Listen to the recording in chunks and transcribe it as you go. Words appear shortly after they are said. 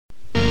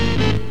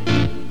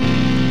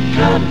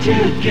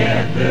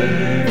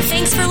together.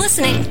 Thanks for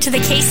listening to the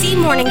KC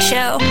Morning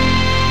Show.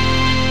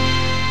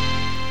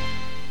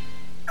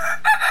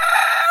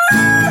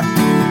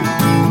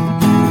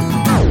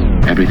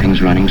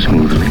 Everything's running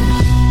smoothly.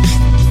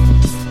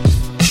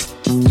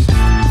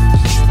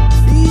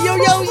 Yo,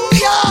 yo,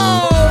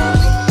 yo!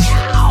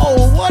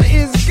 Yo! What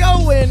is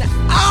going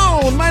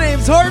on? My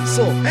name's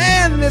Hartzell,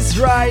 and this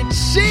right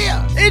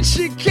here, it's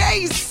your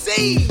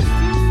KC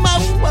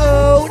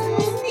Momo.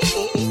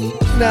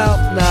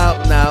 No.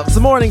 It's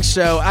the morning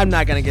show. I'm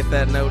not going to get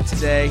that note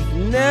today.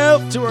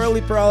 Nope, too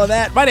early for all of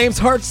that. My name's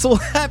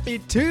Hartzell. Happy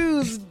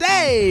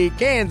Tuesday,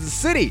 Kansas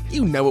City.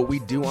 You know what we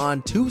do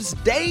on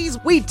Tuesdays.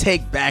 We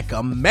take back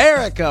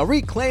America,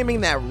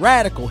 reclaiming that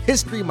radical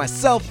history.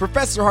 Myself,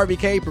 Professor Harvey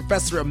K.,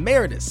 Professor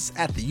Emeritus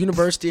at the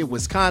University of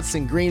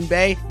Wisconsin, Green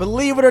Bay.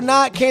 Believe it or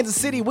not, Kansas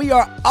City, we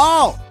are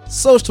all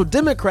social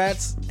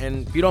democrats.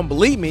 And if you don't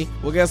believe me,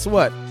 well, guess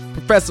what?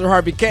 Professor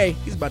Harvey K.,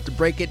 he's about to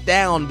break it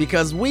down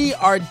because we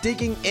are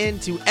digging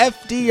into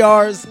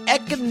FDR's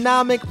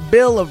Economic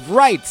Bill of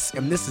Rights.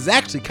 And this is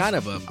actually kind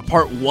of a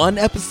part one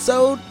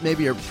episode,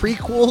 maybe a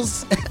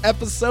prequels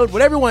episode,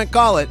 whatever you want to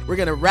call it. We're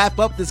going to wrap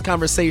up this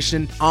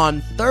conversation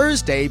on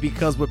Thursday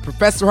because what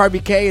Professor Harvey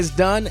K. has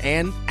done,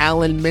 and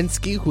Alan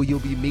Minsky, who you'll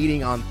be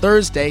meeting on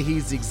Thursday,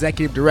 he's the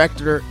executive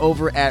director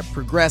over at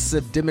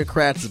Progressive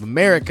Democrats of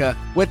America.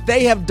 What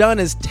they have done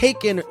is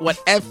taken what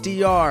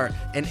FDR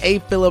and A.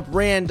 Philip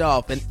Randolph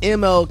and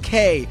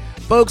MLK,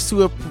 folks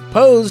who have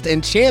proposed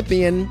and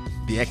championed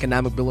the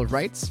Economic Bill of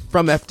Rights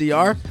from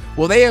FDR,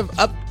 well, they have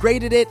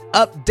upgraded it,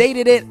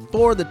 updated it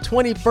for the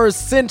 21st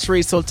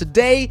century. So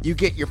today you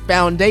get your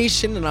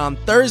foundation, and on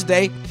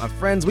Thursday, my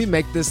friends, we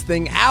make this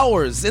thing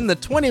ours in the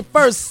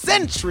 21st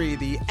century,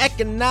 the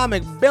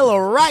Economic Bill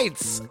of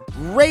Rights.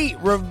 Rate,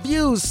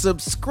 review,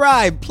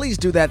 subscribe. Please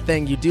do that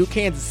thing you do,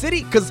 Kansas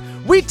City, because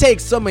we take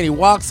so many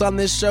walks on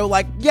this show.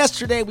 Like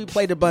yesterday, we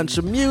played a bunch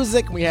of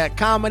music. We had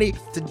comedy.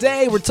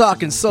 Today, we're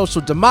talking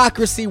social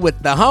democracy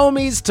with the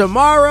homies.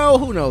 Tomorrow,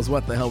 who knows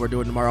what the hell we're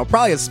doing tomorrow?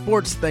 Probably a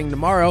sports thing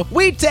tomorrow.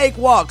 We take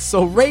walks,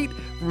 so rate,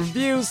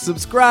 review,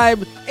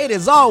 subscribe. It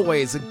is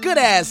always a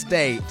good-ass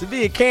day to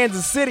be in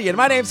Kansas City. And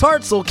my name's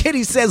Hartzell.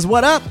 Kitty says,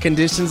 what up?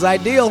 Conditions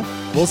ideal.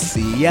 We'll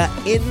see ya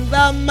in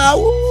the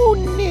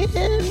morning.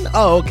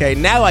 Oh, okay.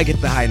 Now I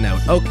get the high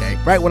note. Okay.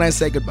 Right when I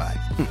say goodbye.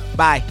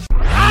 Bye.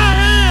 I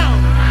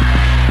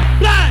am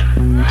black,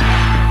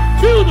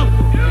 beautiful,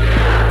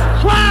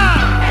 proud.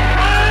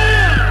 I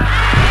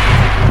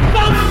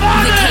am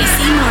The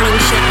KC Morning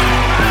Show.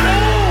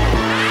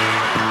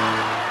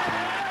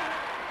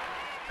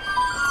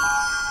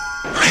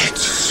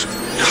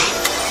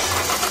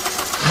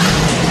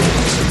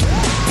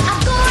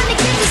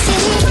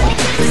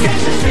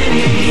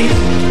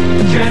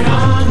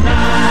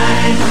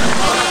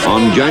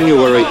 On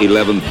January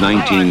 11,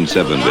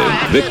 1970,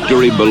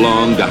 victory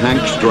belonged to Hank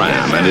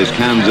Stram and his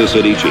Kansas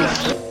City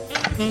Chiefs.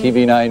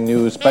 TV9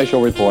 News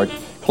special report,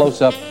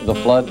 close up the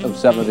flood of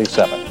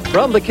 77.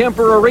 From the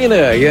Kemper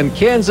Arena in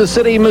Kansas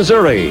City,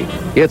 Missouri,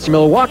 it's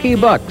Milwaukee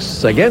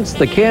Bucks against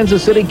the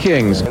Kansas City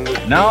Kings.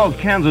 Now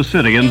Kansas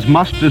Cityans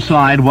must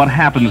decide what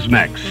happens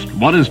next.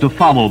 What is to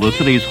follow the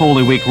city's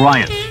Holy Week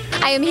riots?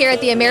 I am here at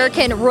the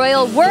American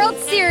Royal World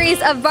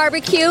Series of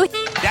Barbecue.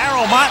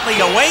 Darryl Motley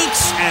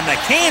awaits, and the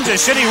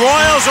Kansas City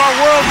Royals are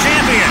world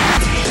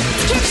champions.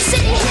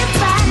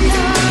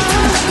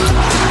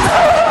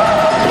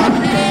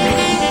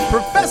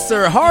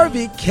 Professor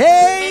Harvey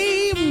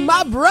K.,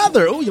 my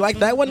brother. Oh, you like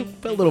that one?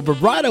 Put a little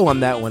vibrato on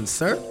that one,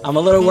 sir. I'm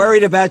a little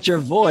worried about your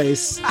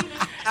voice.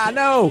 I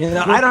know.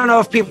 I don't know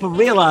if people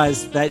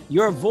realize that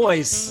your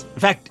voice, in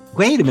fact,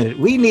 wait a minute,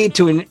 we need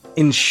to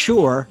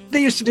ensure,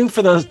 they used to do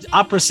for those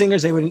opera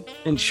singers, they would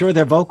insure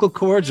their vocal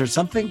cords or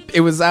something.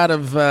 It was out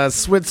of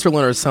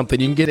Switzerland or something.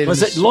 You can get it.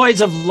 Was it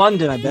Lloyd's of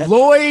London, I bet?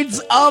 Lloyd's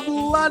of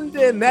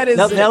London. That is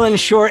They'll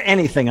insure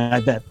anything,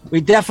 I bet.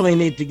 We definitely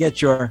need to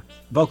get your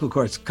vocal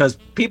cords because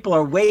people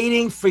are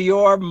waiting for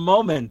your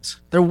moment.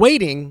 They're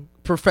waiting,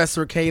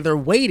 Professor K, they're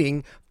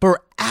waiting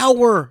for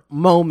our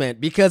moment,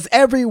 because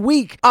every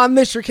week on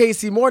this your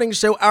KC Morning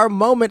Show, our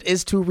moment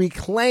is to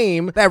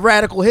reclaim that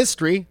radical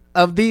history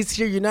of these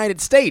here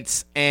United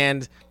States.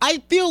 And I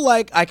feel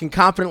like I can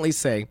confidently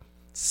say,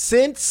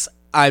 since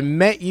I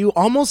met you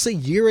almost a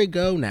year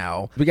ago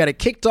now, we got it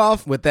kicked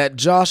off with that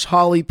Josh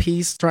Hawley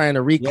piece trying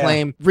to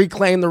reclaim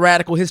the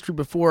radical history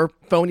before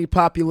phony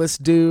populists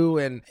do.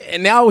 And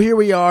now here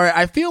we are.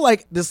 I feel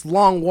like this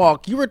long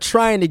walk, you were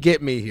trying to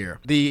get me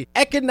here. The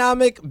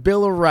Economic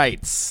Bill of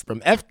Rights from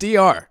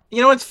FDR.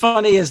 You know what's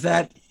funny is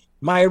that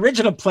my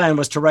original plan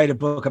was to write a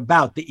book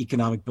about the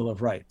Economic Bill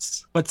of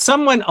Rights. But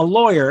someone, a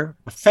lawyer,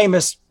 a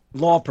famous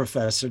law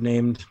professor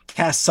named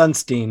Cass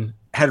Sunstein,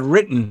 had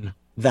written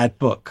that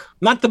book.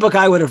 Not the book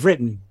I would have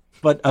written,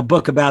 but a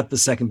book about the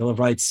Second Bill of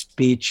Rights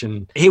speech.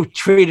 And he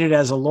treated it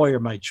as a lawyer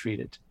might treat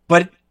it.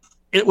 But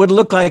it would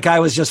look like I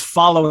was just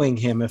following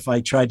him if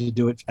I tried to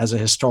do it as a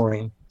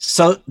historian.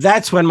 So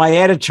that's when my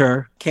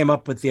editor came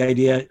up with the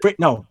idea.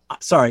 No,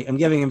 sorry, I'm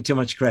giving him too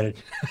much credit.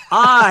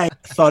 I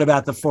thought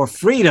about the four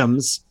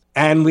freedoms,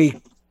 and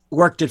we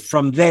worked it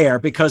from there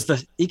because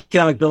the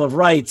Economic Bill of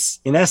Rights,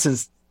 in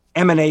essence,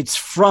 emanates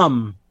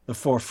from the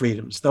Four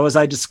Freedoms. Though, as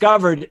I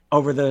discovered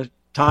over the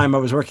time I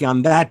was working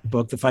on that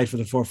book, The Fight for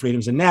the Four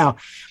Freedoms, and now,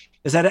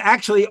 is that it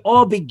actually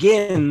all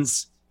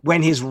begins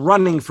when he's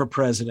running for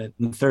president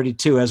in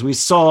 32, as we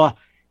saw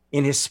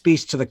in his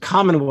speech to the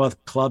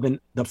Commonwealth Club in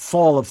the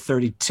fall of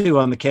 32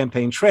 on the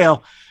campaign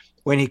trail,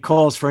 when he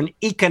calls for an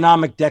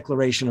economic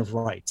declaration of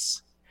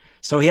rights.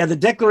 So he had the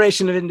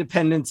Declaration of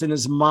Independence in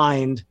his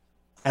mind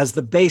as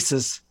the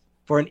basis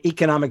for an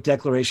economic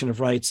declaration of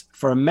rights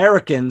for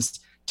Americans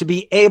to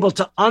be able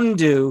to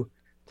undo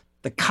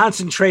the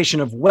concentration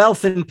of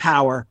wealth and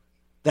power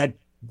that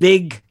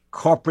big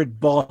corporate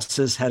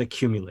bosses had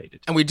accumulated.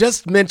 And we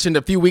just mentioned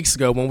a few weeks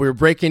ago when we were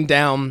breaking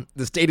down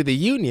the State of the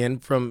Union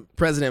from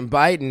President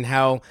Biden,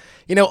 how,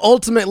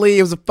 ultimately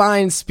it was a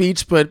fine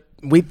speech, but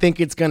we think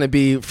it's going to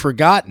be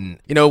forgotten.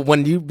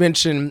 When you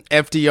mention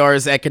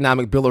FDR's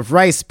Economic Bill of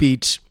Rights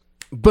speech,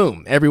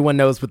 boom, everyone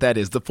knows what that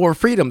is. The Four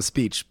Freedoms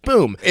speech,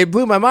 boom. It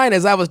blew my mind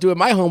as I was doing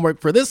my homework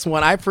for this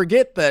one. I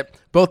forget that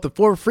both the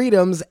Four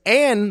Freedoms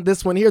and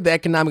this one here, the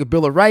Economic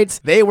Bill of Rights,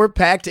 they were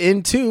packed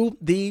into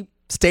the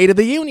State of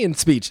the Union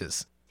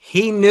speeches.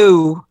 He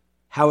knew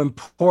how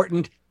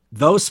important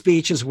those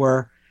speeches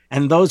were,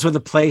 and those were the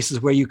places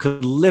where you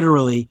could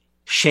literally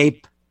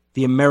shape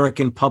the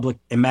American public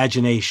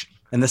imagination.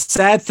 And the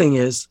sad thing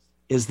is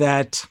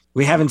that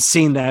we haven't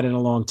seen that in a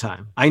long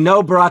time. I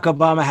know Barack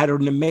Obama had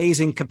an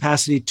amazing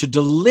capacity to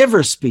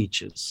deliver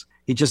speeches.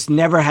 He just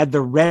never had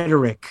the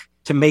rhetoric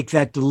to make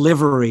that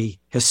delivery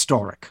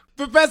historic.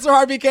 Professor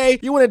Harvey Kaye,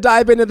 you want to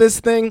dive into this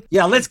thing?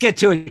 Yeah, let's get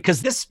to it,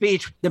 because this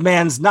speech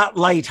demands not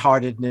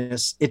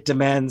lightheartedness, it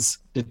demands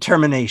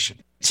determination.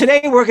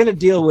 Today, we're going to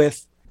deal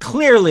with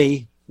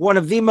clearly one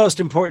of the most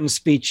important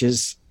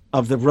speeches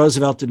of the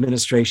Roosevelt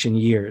administration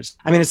years.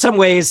 I mean, in some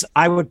ways,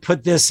 I would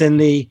put this in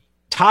the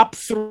top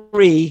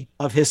 3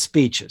 of his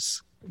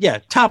speeches. Yeah,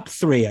 top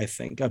 3, I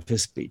think, of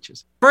his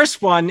speeches.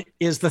 First one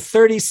is the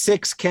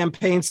 36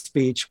 campaign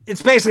speech.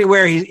 It's basically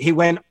where he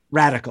went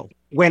radical,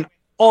 went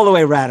all the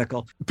way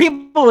radical.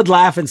 People would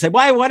laugh and say,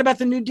 why? What about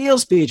the New Deal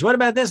speech? What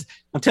about this?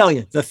 I'm telling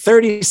you, the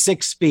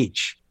 36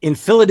 speech in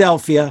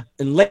Philadelphia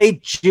in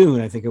late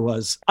June, I think it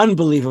was,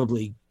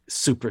 unbelievably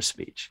super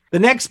speech. The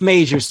next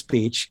major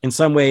speech, in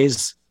some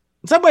ways,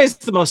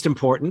 the most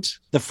important,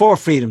 the Four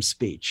Freedoms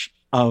speech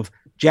of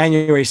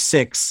January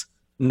 6,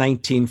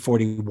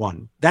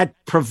 1941. That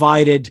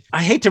provided,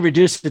 I hate to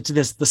reduce it to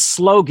this, the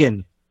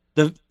slogan,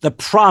 the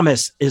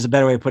promise is a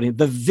better way of putting it,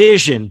 the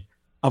vision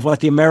of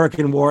what the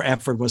American war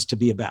effort was to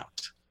be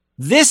about.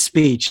 This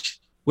speech,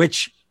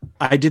 which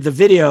I did the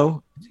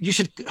video, you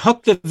should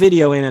hook the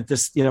video in at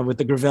this, with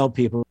the Gravel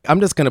people. I'm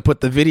just going to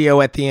put the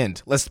video at the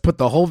end. Let's put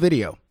the whole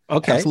video.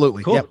 Okay.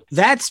 Absolutely. Cool. Yep.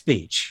 That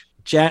speech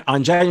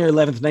on January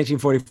 11th,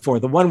 1944,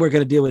 the one we're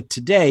going to deal with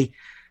today,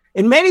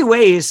 in many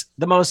ways,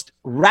 the most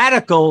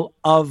radical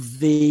of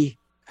the,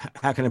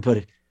 how can I put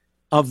it,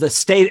 of the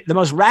state, the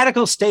most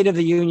radical State of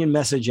the Union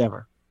message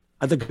ever.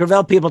 The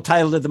Gravel people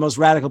titled it the most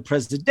radical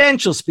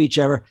presidential speech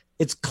ever.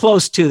 It's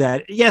close to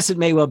that. Yes, it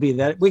may well be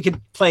that. We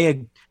could play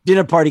a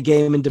dinner party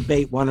game and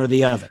debate one or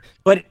the other.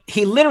 But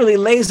he literally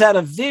lays out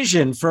a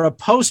vision for a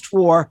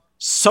post-war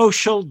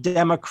social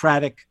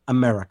democratic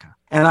America.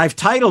 And I've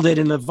titled it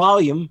in the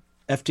volume,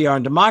 FDR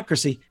and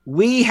Democracy,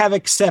 we have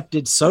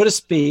accepted, so to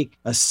speak,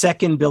 a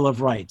second Bill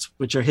of Rights,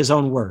 which are his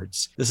own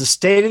words. This is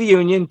State of the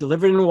Union,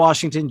 delivered in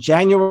Washington,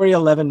 January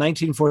 11,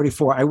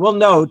 1944. I will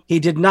note he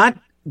did not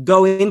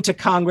go into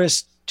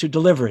Congress to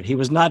deliver it. He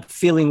was not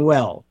feeling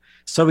well.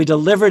 So he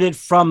delivered it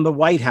from the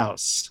White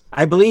House.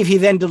 I believe he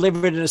then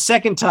delivered it a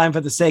second time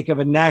for the sake of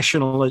a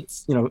national,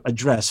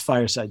 address,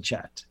 fireside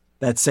chat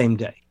that same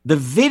day. The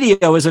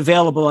video is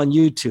available on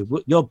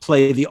YouTube. You'll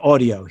play the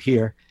audio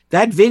here.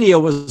 That video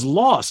was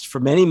lost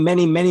for many,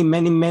 many, many,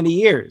 many, many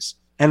years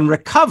and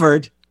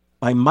recovered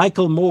by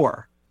Michael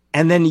Moore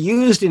and then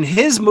used in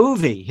his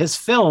movie, his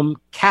film,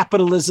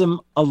 Capitalism,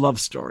 A Love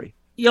Story.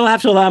 You'll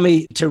have to allow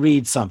me to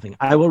read something.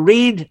 I will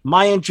read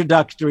my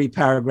introductory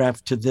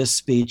paragraph to this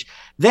speech.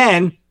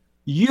 Then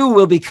you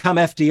will become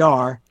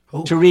FDR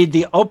to read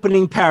the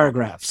opening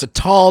paragraphs. It's a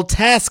tall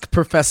task,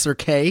 Professor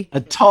Kaye.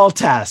 A tall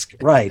task,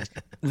 right.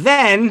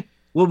 Then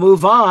we'll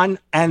move on,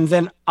 and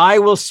then I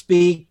will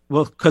speak,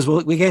 because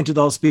we can't do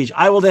the whole speech.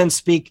 I will then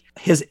speak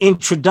his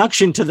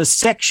introduction to the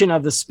section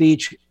of the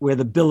speech where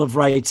the Bill of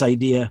Rights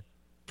idea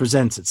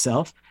presents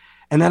itself.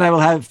 And then I will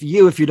have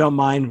you, if you don't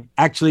mind,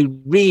 actually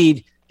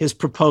read his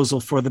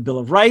proposal for the Bill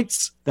of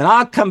Rights. Then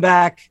I'll come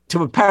back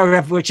to a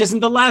paragraph, which isn't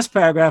the last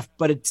paragraph,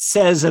 but it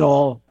says it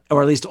all,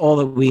 or at least all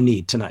that we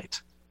need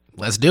tonight.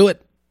 Let's do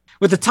it.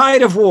 With the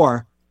tide of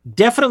war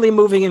definitely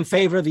moving in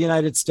favor of the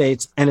United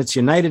States and its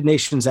United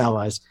Nations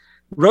allies,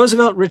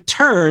 Roosevelt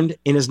returned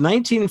in his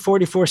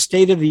 1944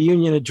 State of the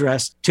Union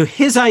address to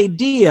his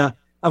idea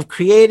of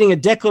creating a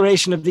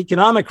Declaration of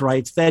Economic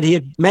Rights that he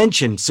had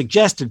mentioned,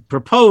 suggested,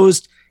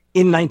 proposed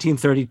in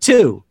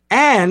 1932.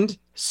 And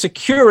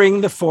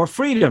securing the four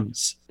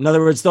freedoms. In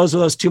other words, those are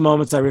those two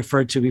moments I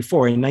referred to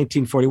before. In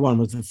 1941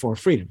 was the four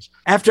freedoms.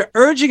 After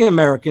urging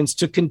Americans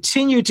to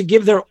continue to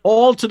give their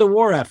all to the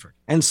war effort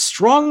and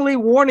strongly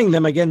warning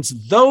them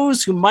against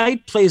those who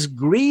might place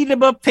greed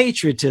above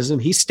patriotism,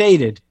 he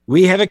stated,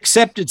 "We have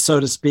accepted, so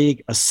to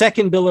speak, a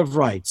second Bill of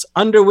Rights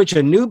under which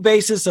a new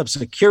basis of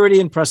security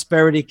and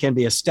prosperity can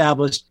be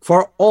established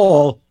for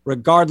all,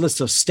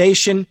 regardless of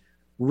station,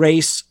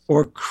 race,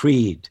 or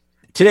creed."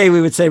 Today,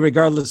 we would say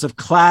regardless of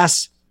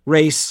class,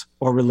 race,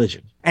 or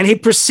religion. And he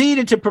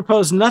proceeded to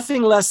propose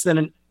nothing less than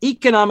an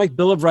economic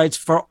Bill of Rights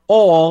for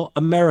all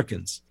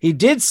Americans. He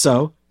did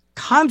so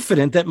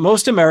confident that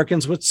most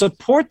Americans would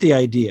support the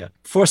idea,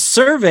 for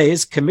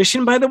surveys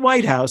commissioned by the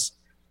White House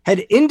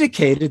had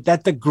indicated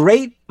that the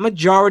great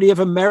majority of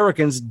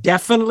Americans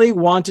definitely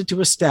wanted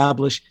to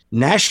establish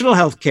national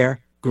health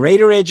care,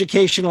 greater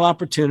educational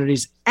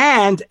opportunities,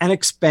 and an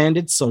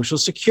expanded Social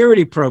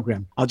Security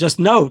program. I'll just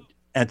note,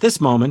 at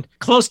this moment,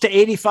 close to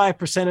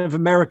 85% of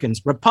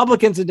Americans,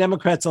 Republicans and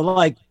Democrats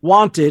alike,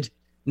 wanted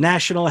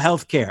national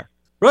health care.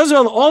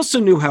 Roosevelt also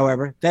knew,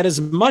 however, that as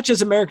much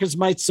as Americans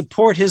might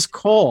support his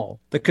call,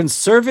 the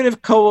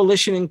conservative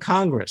coalition in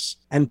Congress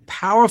and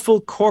powerful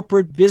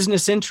corporate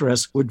business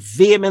interests would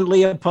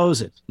vehemently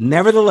oppose it.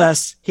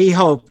 Nevertheless, he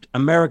hoped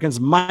Americans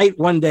might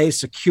one day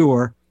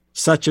secure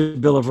such a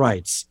Bill of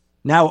Rights.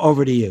 Now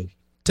over to you.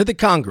 To the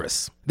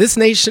Congress. This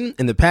nation,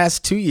 in the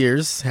past 2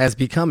 years, has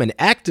become an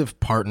active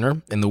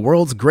partner in the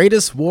world's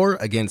greatest war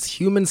against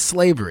human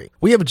slavery.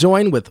 We have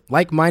joined with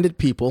like-minded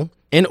people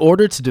in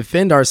order to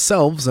defend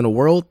ourselves in a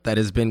world that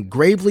has been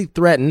gravely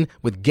threatened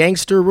with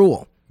gangster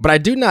rule. But I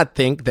do not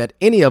think that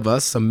any of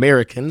us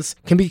Americans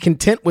can be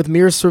content with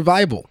mere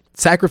survival.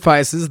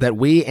 Sacrifices that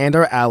we and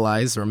our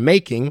allies are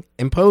making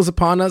impose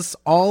upon us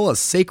all a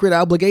sacred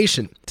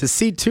obligation to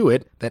see to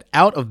it that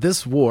out of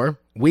this war,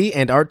 we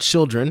and our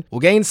children will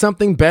gain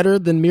something better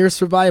than mere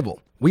survival.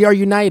 We are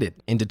united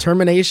in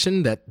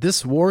determination that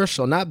this war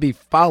shall not be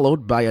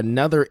followed by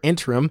another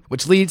interim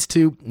which leads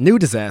to new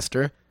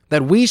disaster,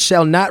 that we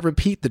shall not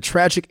repeat the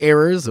tragic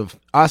errors of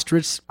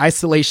ostrich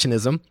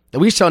isolationism, that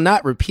we shall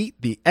not repeat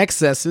the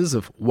excesses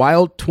of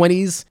wild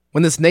 20s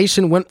when this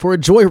nation went for a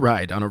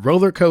joyride on a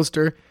roller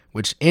coaster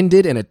which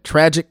ended in a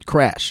tragic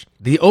crash.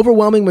 The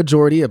overwhelming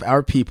majority of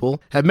our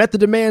people have met the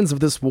demands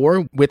of this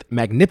war with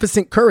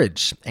magnificent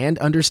courage and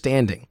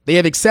understanding. They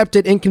have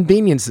accepted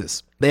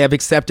inconveniences. They have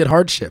accepted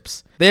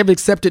hardships. They have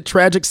accepted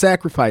tragic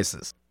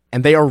sacrifices.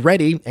 And they are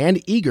ready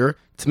and eager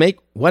to make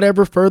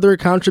whatever further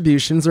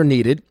contributions are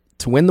needed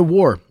to win the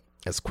war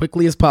as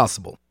quickly as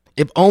possible,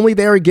 if only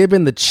they are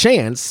given the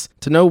chance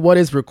to know what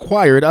is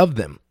required of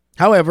them.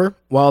 However,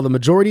 while the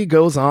majority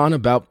goes on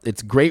about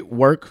its great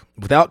work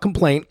without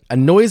complaint, a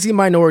noisy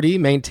minority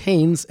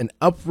maintains an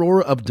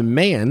uproar of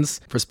demands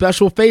for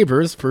special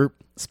favors for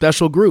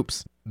special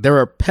groups. There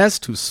are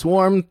pests who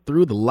swarm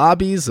through the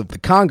lobbies of the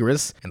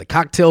Congress and the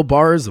cocktail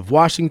bars of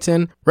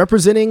Washington,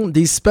 representing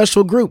these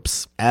special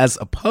groups as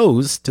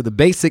opposed to the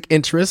basic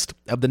interest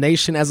of the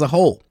nation as a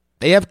whole.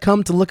 They have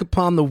come to look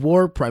upon the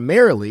war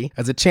primarily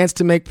as a chance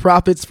to make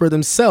profits for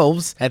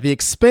themselves at the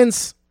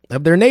expense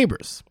of their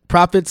neighbors.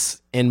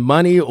 Profits in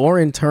money or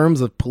in terms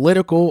of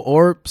political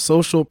or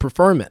social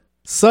preferment.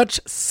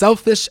 Such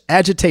selfish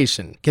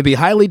agitation can be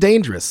highly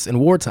dangerous in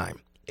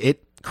wartime.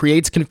 It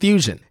creates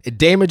confusion. It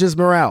damages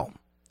morale.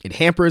 It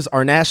hampers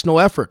our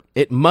national effort.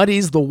 It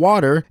muddies the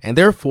water and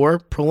therefore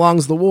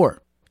prolongs the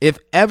war. If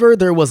ever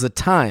there was a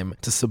time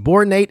to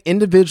subordinate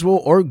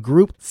individual or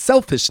group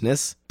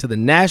selfishness to the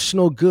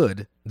national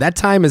good, that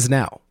time is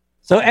now.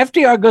 So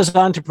FDR goes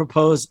on to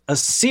propose a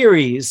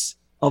series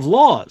of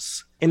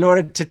laws in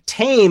order to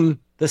tame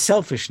the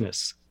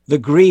selfishness, the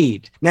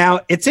greed.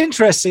 Now, it's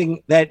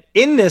interesting that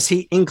in this,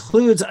 he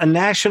includes a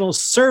national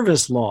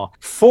service law.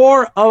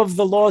 4 of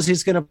the laws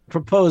he's going to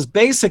propose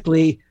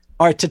basically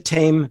are to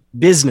tame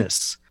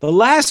business. The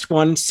last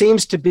one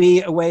seems to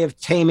be a way of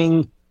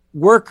taming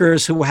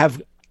workers who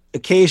have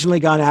occasionally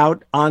gone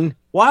out on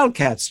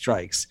wildcat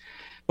strikes.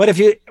 But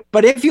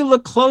if you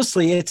look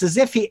closely, it's as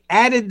if he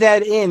added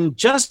that in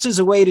just as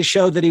a way to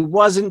show that he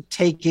wasn't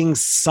taking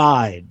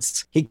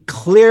sides. He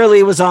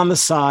clearly was on the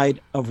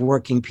side of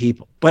working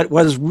people. But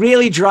what was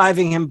really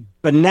driving him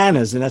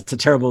bananas, and that's a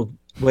terrible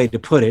way to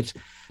put it,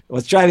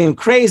 what's driving him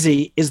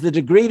crazy is the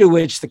degree to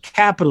which the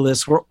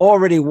capitalists were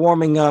already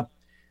warming up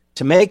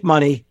to make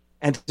money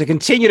and to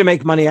continue to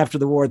make money after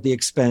the war at the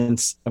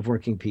expense of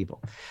working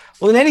people.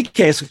 Well, in any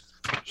case,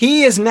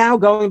 he is now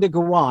going to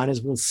go on,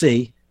 as we'll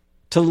see,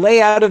 to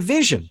lay out a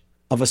vision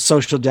of a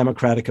social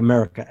democratic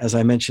America, as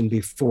I mentioned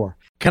before.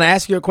 Can I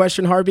ask you a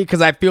question, Harvey?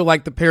 Because I feel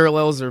like the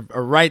parallels are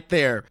right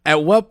there.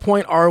 At what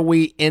point are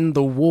we in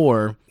the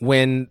war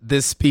when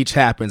this speech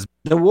happens?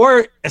 The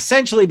war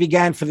essentially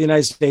began for the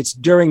United States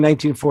during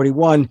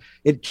 1941.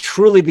 It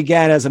truly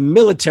began as a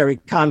military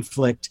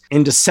conflict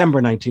in December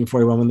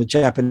 1941 when the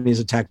Japanese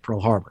attacked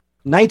Pearl Harbor.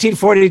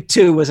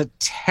 1942 was a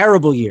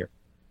terrible year.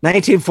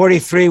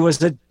 1943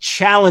 was a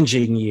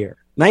challenging year.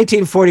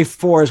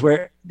 1944 is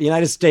where the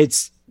United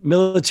States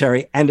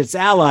military and its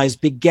allies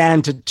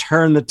began to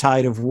turn the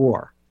tide of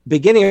war.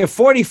 Beginning of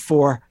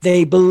 44,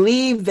 they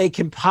believe they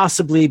can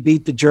possibly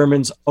beat the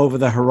Germans over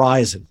the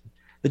horizon.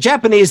 The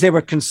Japanese, they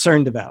were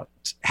concerned about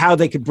how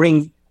they could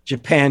bring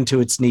Japan to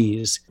its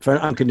knees for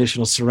an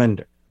unconditional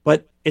surrender.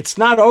 But it's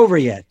not over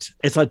yet.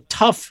 It's a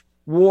tough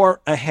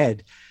war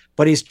ahead.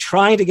 But he's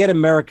trying to get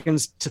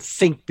Americans to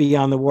think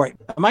beyond the war.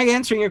 Am I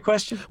answering your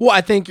question? Well,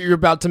 I think you're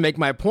about to make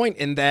my point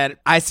in that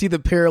I see the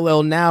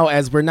parallel now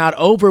as we're not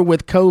over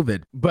with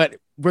COVID, but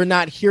we're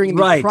not hearing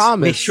the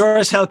promise. We sure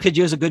as hell could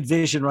use a good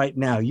vision right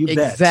now. You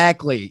bet.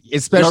 Exactly.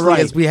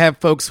 Especially as we have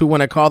folks who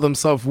want to call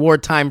themselves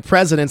wartime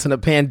presidents in a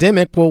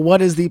pandemic. Well,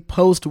 what is the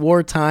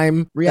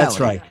post-wartime reality? That's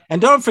right.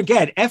 And don't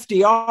forget,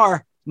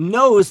 FDR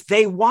knows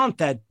they want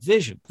that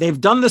vision. They've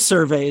done the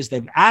surveys.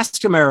 They've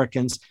asked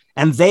Americans,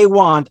 and they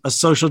want a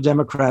social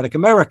democratic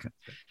America.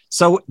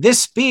 So this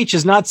speech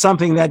is not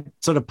something that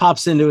sort of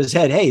pops into his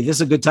head. Hey, this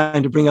is a good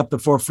time to bring up the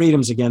four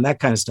freedoms again, that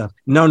kind of stuff.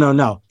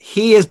 No.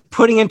 He is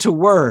putting into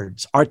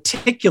words,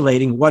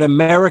 articulating what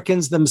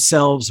Americans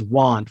themselves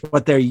want,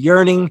 what they're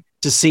yearning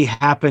to see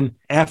happen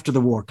after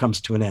the war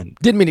comes to an end.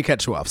 Didn't mean to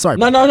cut you off. Sorry.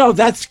 No.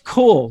 That's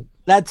cool.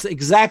 That's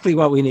exactly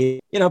what we need.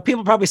 You know,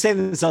 people probably say to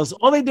themselves,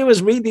 all they do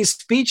is read these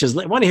speeches.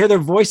 They want to hear their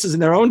voices in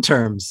their own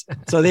terms.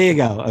 So there you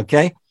go.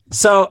 Okay.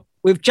 So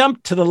we've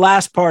jumped to the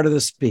last part of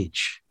the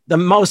speech, the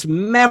most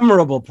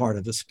memorable part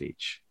of the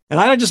speech. And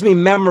I don't just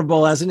mean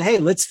memorable as in, hey,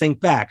 let's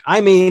think back.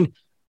 I mean,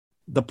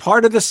 the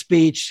part of the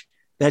speech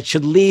that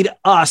should lead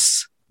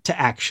us to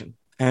action.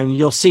 And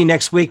you'll see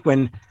next week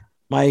when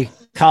my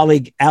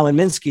colleague Alan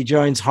Minsky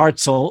joins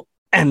Hartzell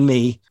and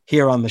me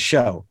here on the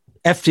show.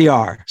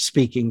 FDR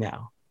speaking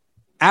now.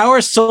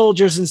 Our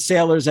soldiers and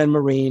sailors and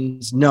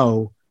Marines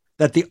know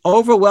that the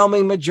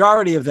overwhelming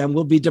majority of them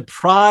will be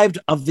deprived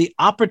of the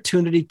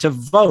opportunity to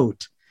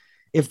vote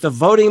if the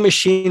voting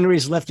machinery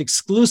is left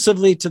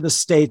exclusively to the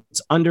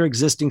states under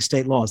existing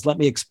state laws. Let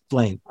me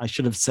explain. I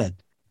should have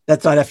said.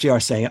 That's not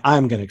FDR saying it.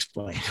 I'm going to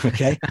explain,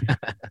 okay?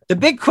 The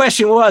big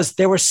question was,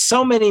 there were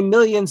so many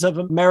millions of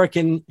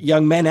American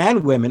young men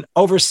and women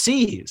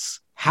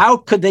overseas. How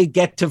could they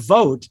get to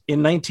vote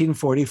in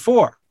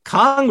 1944?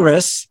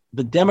 Congress,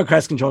 the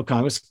Democrats controlled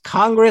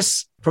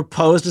Congress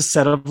proposed a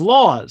set of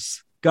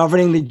laws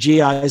governing the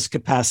GI's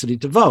capacity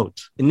to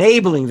vote,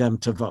 enabling them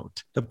to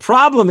vote. The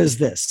problem is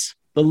this.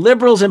 The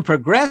liberals and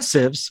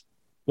progressives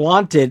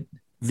wanted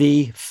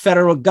the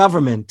federal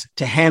government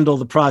to handle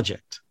the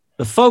project.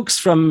 The folks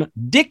from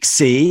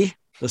Dixie,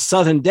 the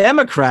Southern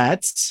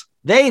Democrats,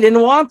 they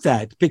didn't want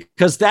that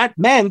because that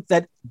meant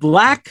that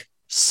Black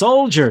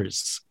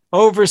soldiers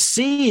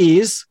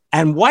overseas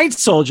and white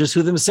soldiers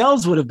who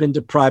themselves would have been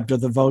deprived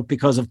of the vote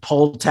because of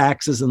poll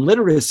taxes and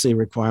literacy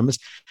requirements,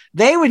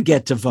 they would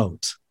get to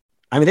vote.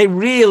 I mean, they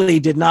really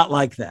did not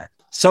like that.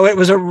 So it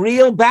was a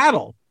real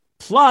battle.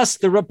 Plus,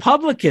 the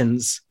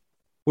Republicans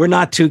were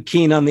not too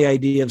keen on the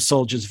idea of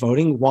soldiers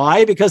voting.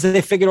 Why? Because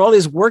they figured all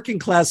these working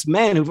class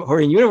men who are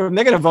in uniform,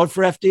 they're going to vote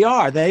for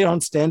FDR. They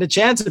don't stand a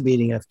chance of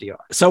beating FDR.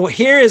 So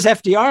here is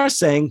FDR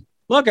saying,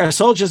 look, our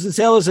soldiers and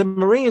sailors and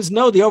Marines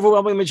know the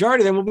overwhelming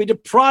majority of them will be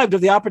deprived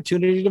of the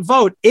opportunity to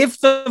vote if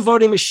the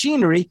voting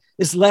machinery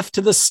is left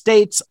to the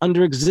states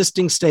under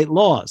existing state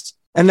laws,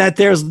 and that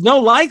there's no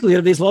likelihood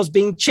of these laws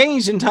being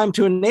changed in time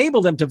to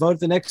enable them to vote at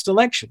the next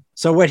election.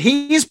 So what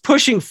he's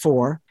pushing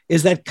for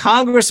is that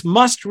Congress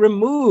must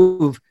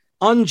remove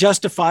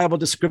unjustifiable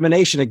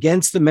discrimination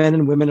against the men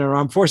and women in our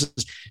armed forces.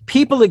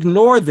 People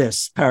ignore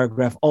this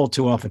paragraph all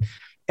too often.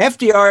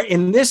 FDR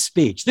in this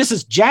speech, this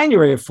is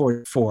January of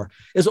 44,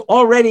 is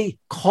already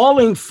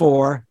calling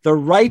for the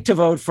right to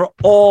vote for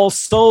all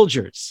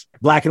soldiers,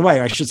 black and white,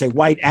 or I should say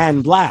white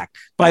and black.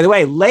 By the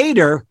way,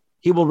 later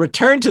he will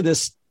return to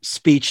this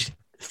speech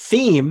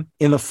theme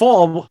in the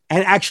fall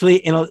and actually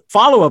in a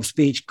follow-up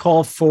speech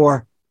call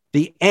for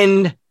the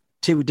end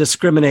to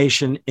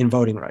discrimination in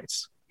voting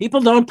rights. People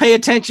don't pay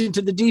attention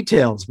to the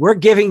details. We're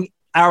giving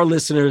our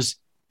listeners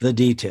the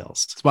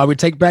details. That's why we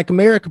take back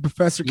America,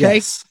 Professor K.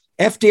 Yes.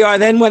 FDR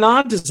then went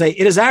on to say,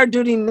 it is our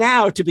duty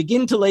now to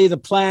begin to lay the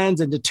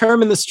plans and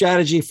determine the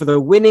strategy for the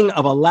winning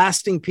of a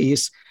lasting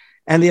peace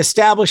and the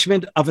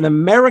establishment of an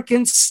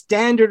American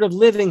standard of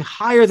living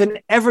higher than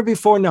ever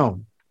before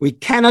known. We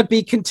cannot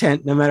be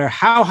content, no matter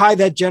how high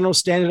that general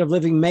standard of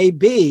living may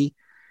be,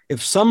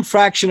 if some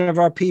fraction of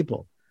our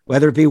people,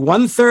 whether it be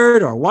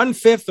 1/3 or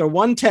 1/5 or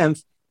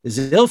 1/10,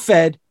 is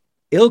ill-fed,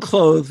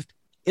 ill-clothed,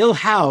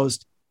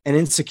 ill-housed, and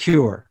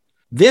insecure.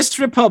 This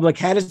republic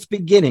had its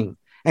beginning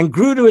and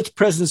grew to its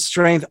present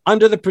strength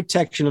under the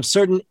protection of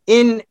certain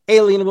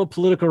inalienable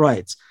political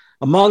rights,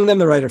 among them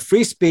the right of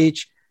free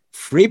speech,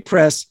 free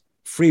press,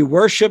 free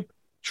worship,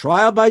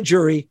 trial by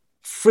jury,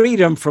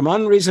 freedom from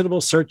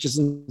unreasonable searches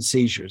and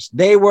seizures.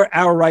 They were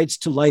our rights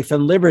to life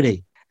and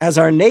liberty. As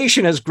our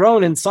nation has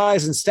grown in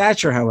size and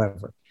stature,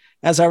 however,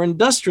 as our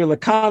industrial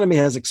economy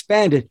has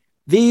expanded,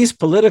 these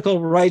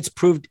political rights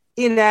proved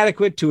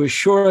inadequate to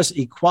assure us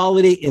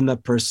equality in the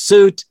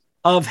pursuit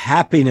of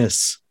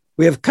happiness.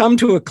 We have come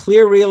to a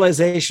clear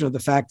realization of the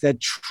fact that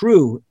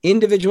true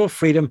individual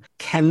freedom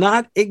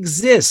cannot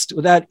exist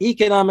without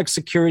economic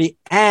security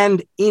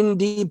and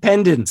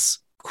independence.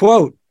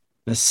 Quote,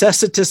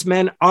 necessitous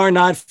men are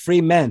not free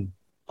men,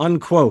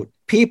 unquote.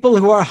 People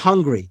who are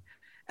hungry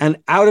and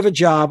out of a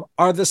job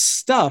are the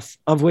stuff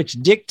of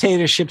which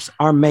dictatorships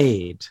are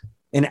made.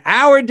 In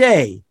our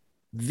day,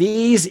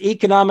 these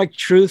economic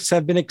truths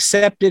have been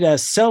accepted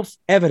as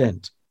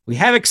self-evident. We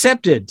have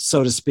accepted,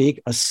 so to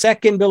speak, a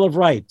second Bill of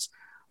Rights,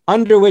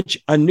 under which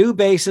a new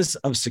basis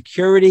of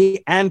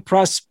security and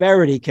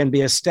prosperity can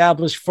be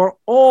established for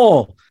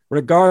all,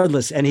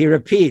 regardless, and he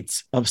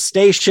repeats, of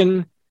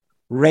station,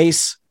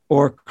 race,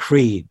 or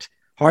creed.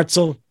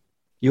 Hartzell,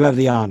 you have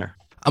the honor.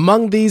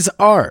 Among these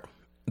are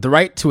the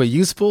right to a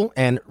useful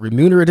and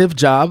remunerative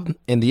job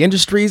in the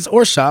industries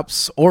or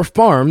shops or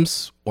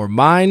farms or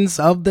mines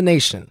of the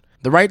nation,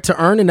 the right to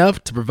earn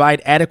enough to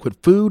provide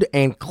adequate food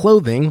and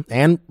clothing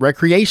and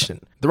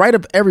recreation, the right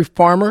of every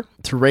farmer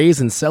to raise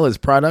and sell his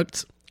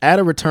products at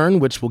a return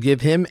which will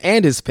give him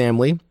and his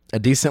family a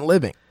decent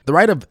living, the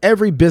right of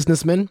every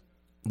businessman,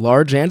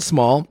 large and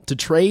small, to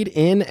trade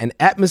in an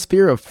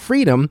atmosphere of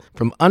freedom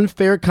from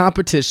unfair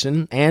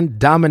competition and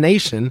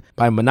domination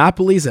by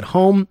monopolies at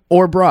home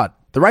or abroad,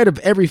 the right of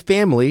every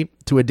family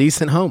to a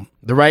decent home,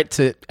 the right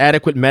to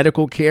adequate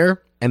medical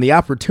care and the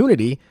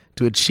opportunity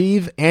to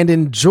achieve and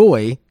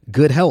enjoy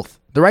good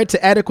health, the right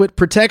to adequate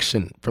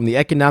protection from the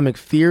economic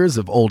fears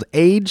of old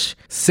age,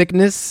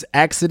 sickness,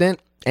 accident,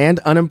 and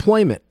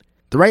unemployment,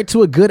 the right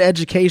to a good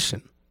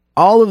education.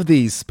 All of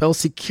these spell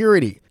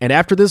security, and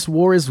after this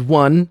war is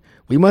won,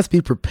 we must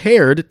be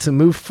prepared to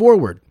move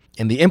forward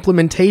in the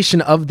implementation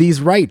of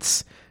these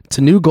rights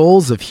to new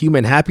goals of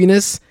human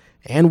happiness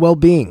and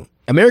well-being.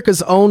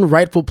 America's own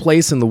rightful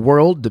place in the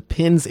world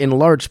depends in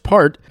large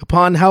part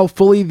upon how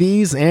fully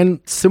these and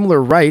similar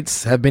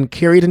rights have been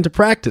carried into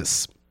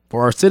practice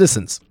for our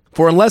citizens.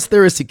 For unless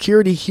there is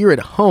security here at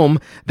home,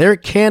 there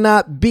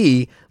cannot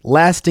be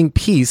lasting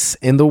peace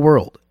in the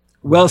world.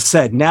 Well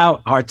said. Now,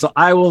 Hartzell,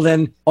 I will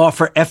then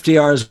offer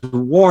FDR's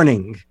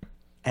warning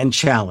and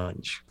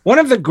challenge. One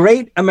of the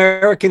great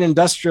American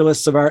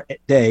industrialists of our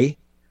day,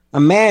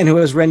 a man who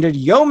has rendered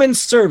yeoman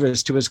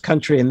service to his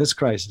country in this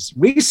crisis,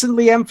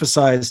 recently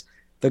emphasized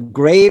the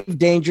grave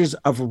dangers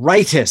of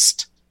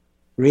rightist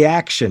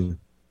reaction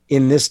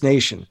in this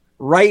nation.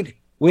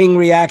 Right-wing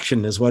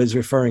reaction is what he's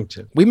referring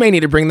to. We may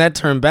need to bring that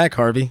term back,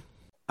 Harvey.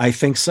 I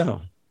think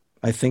so.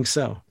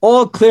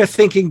 All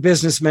clear-thinking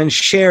businessmen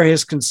share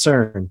his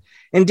concern.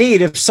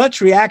 Indeed, if such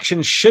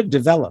reactions should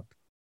develop,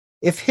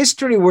 if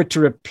history were to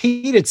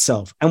repeat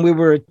itself and we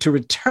were to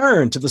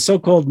return to the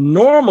so-called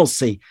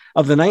normalcy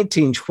of the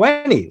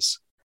 1920s,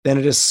 then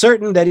it is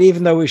certain that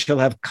even though we shall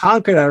have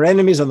conquered our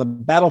enemies on the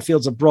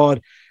battlefields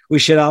abroad, we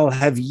should all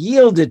have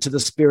yielded to the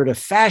spirit of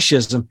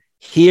fascism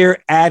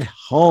here at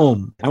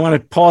home. I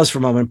want to pause for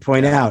a moment and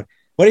point out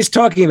what he's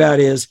talking about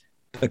is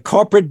the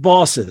corporate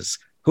bosses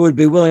who would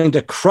be willing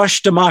to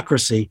crush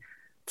democracy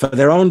for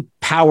their own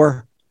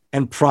power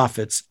and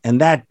profits. And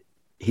that,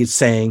 he's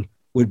saying,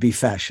 would be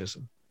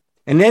fascism.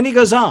 And then he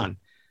goes on,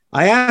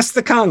 I asked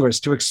the Congress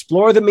to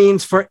explore the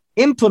means for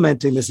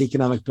implementing this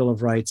Economic Bill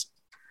of Rights,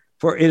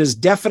 for it is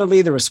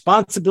definitely the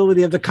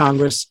responsibility of the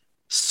Congress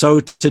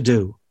so to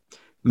do.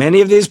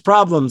 Many of these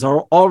problems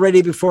are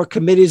already before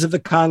committees of the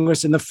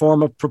Congress in the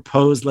form of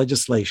proposed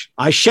legislation.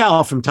 I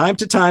shall, from time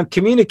to time,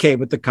 communicate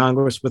with the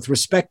Congress with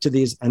respect to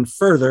these and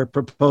further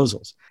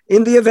proposals.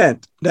 In the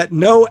event that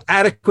no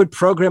adequate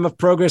program of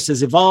progress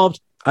is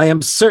evolved, I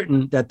am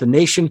certain that the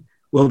nation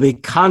will be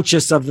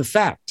conscious of the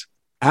fact.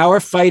 Our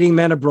fighting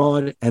men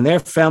abroad and their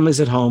families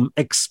at home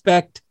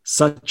expect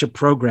such a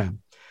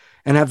program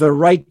and have the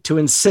right to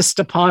insist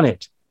upon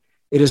it.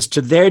 It is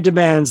to their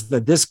demands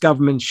that this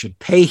government should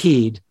pay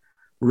heed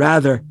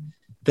rather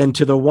than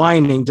to the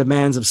whining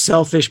demands of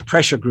selfish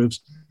pressure groups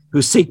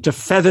who seek to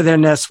feather their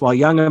nests while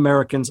young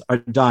Americans are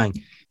dying.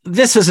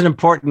 This is an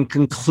important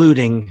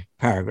concluding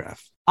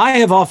paragraph. I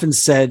have often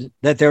said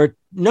that there are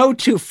no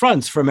two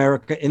fronts for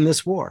America in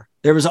this war.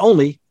 There is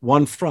only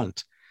one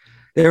front.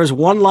 There is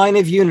one line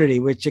of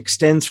unity which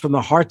extends from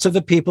the hearts of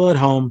the people at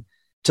home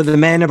to the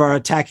men of our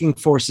attacking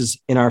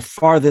forces in our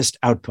farthest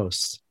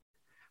outposts.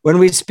 When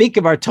we speak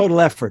of our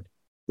total effort,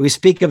 we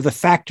speak of the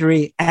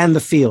factory and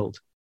the field,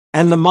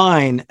 and the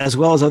mine as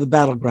well as of the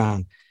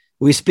battleground.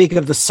 We speak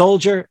of the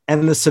soldier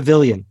and the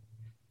civilian,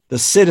 the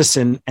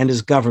citizen and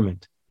his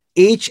government.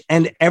 Each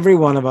and every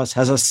one of us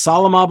has a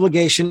solemn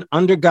obligation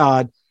under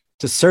God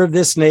to serve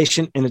this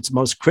nation in its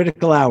most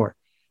critical hour,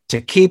 to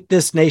keep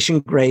this nation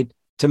great,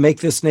 to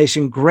make this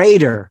nation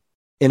greater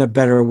in a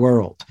better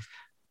world.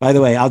 By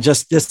the way,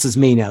 this is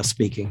me now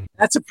speaking.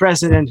 That's a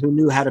president who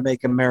knew how to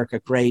make America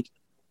great.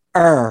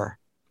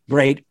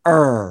 Okay.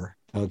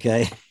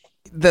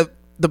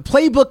 The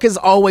playbook has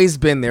always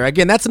been there.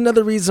 Again, that's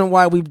another reason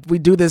why we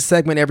do this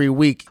segment every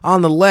week.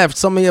 On the left,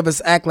 so many of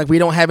us act like we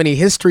don't have any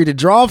history to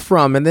draw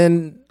from. And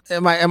then,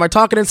 am I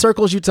talking in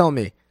circles? You tell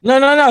me. No.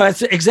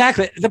 That's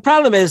exactly. The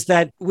problem is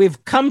that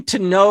we've come to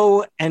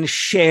know and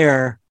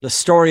share the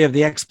story of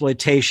the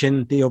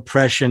exploitation, the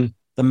oppression,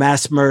 the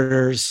mass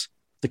murders,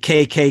 the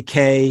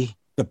KKK,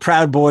 the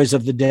Proud Boys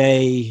of the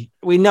day.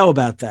 We know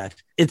about that.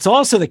 It's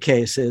also the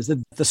case is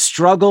that the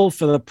struggle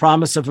for the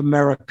promise of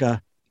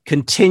America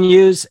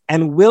continues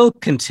and will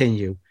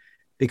continue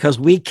because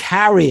we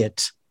carry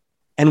it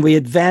and we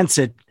advance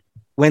it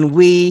when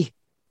we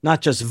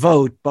not just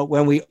vote, but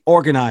when we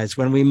organize,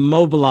 when we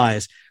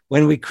mobilize,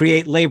 when we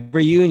create labor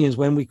unions,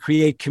 when we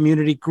create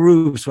community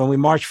groups, when we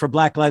march for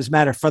Black Lives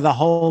Matter, for the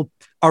whole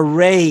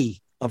array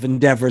of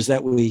endeavors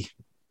that we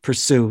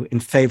pursue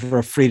in favor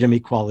of freedom,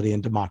 equality,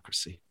 and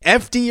democracy.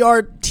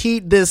 FDR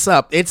teed this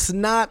up. It's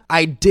not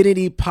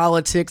identity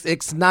politics.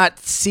 It's not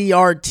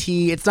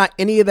CRT. It's not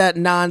any of that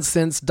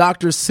nonsense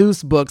Dr.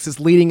 Seuss books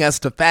is leading us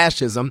to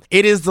fascism.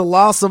 It is the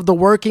loss of the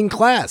working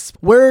class.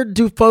 Where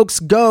do folks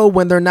go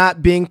when they're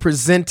not being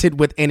presented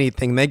with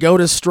anything? They go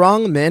to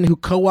strong men who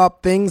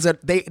co-opt things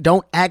that they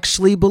don't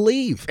actually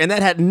believe. And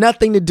that had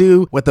nothing to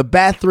do with a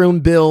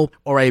bathroom bill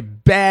or a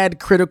bad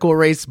critical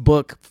race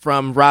book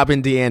from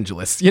Robin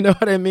DeAngelis. You know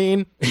what I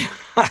mean?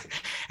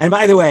 And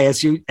by the way,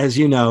 as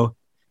you know,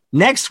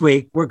 next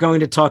week, we're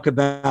going to talk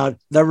about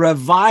the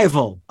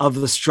revival of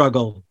the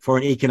struggle for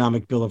an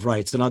economic Bill of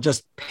Rights. And I'll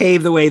just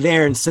pave the way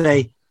there and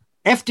say,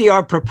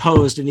 FDR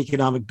proposed an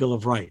economic Bill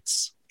of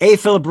Rights. A.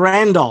 Philip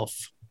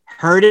Randolph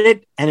heard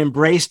it and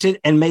embraced it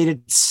and made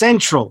it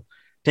central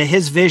to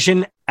his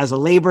vision as a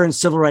labor and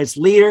civil rights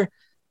leader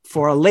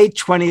for a late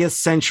 20th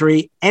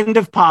century end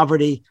of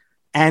poverty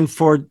and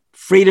for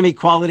freedom,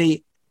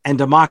 equality, and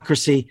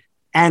democracy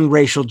and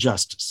racial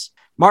justice.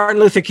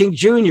 Martin Luther King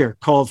Jr.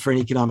 called for an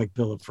economic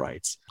Bill of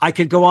Rights. I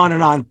could go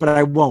on, but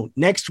I won't.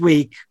 Next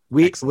week,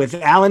 with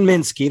Alan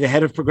Minsky, the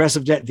head of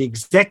the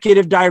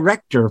executive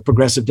director of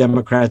Progressive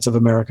Democrats of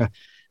America,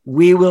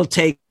 we will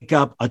take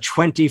up a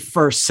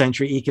 21st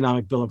century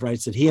economic Bill of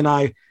Rights that he and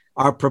I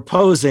are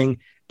proposing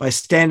by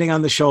standing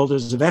on the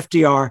shoulders of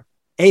FDR,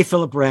 A.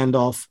 Philip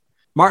Randolph,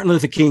 Martin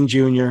Luther King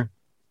Jr.,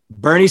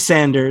 Bernie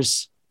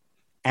Sanders,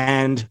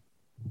 and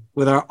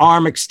with our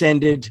arm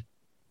extended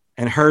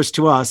and hers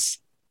to us,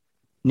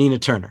 Nina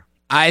Turner.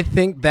 I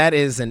think that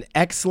is an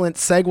excellent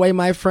segue,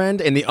 my friend.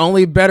 And the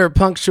only better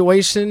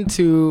punctuation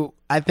to,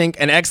 I think,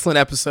 an excellent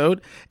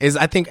episode is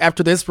I think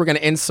after this, we're going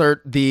to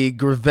insert the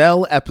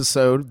Gravel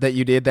episode that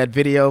you did, that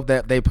video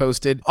that they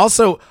posted.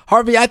 Also,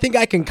 Harvey, I think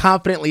I can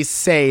confidently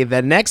say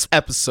that next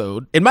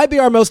episode, it might be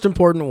our most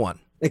important one.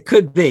 It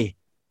could be.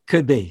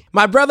 Could be.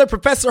 My brother,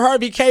 Professor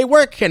Harvey K.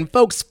 Where can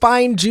folks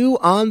find you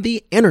on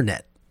the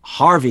internet?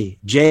 Harvey,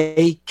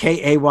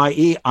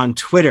 Jkaye on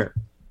Twitter.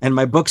 And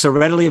my books are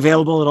readily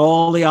available at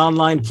all the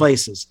online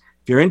places.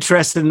 If you're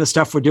interested in the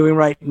stuff we're doing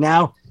right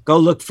now, go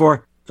look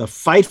for The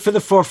Fight for the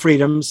Four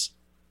Freedoms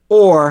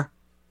or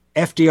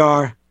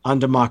FDR on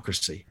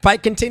Democracy.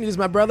 Fight continues,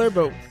 my brother,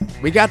 but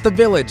we got the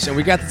village and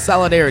we got the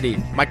solidarity.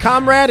 My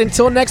comrade,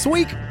 until next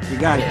week. You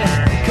got it.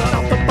 Cut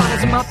off the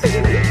bottles of my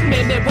face,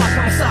 made me walk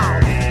my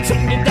song.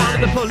 Took me down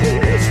to the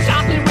police,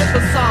 shot me with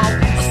the song.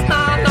 A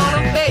smile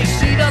on her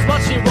face, she does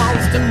what she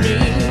wants to me.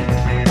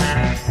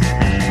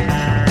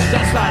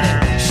 That's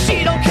right.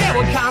 She don't care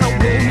what kind of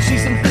wound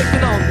she's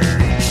inflicted on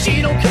me.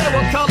 She don't care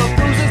what color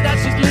bruises that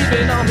she's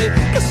leaving on me.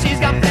 Cause she's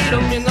got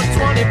freedom in the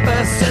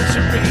 21st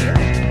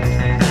century.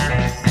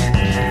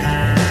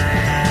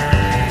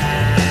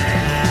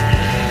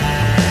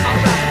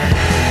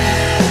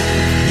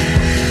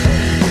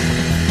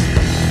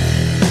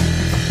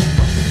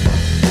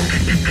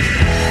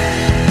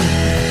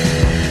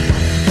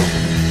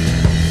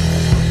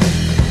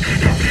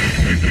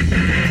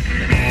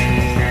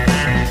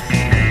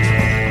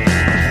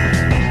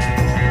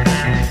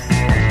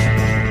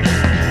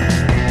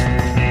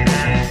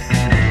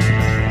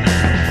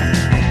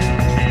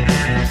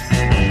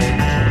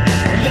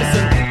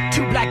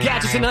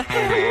 In her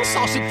hands,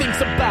 all she thinks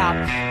about.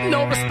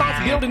 No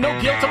responsibility, no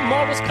guilt, or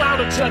morals,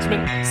 cloud or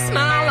judgment.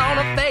 Smile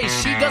on her face,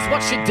 she does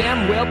what she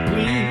damn well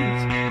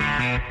please.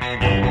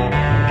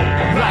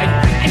 Right,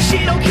 and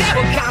she don't care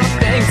what kind of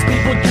things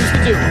people used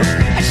to do.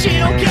 And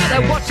she don't care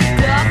that what she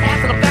does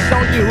has an effect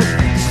on you.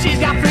 She's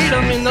got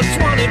freedom in the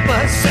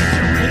 21st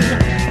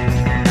century.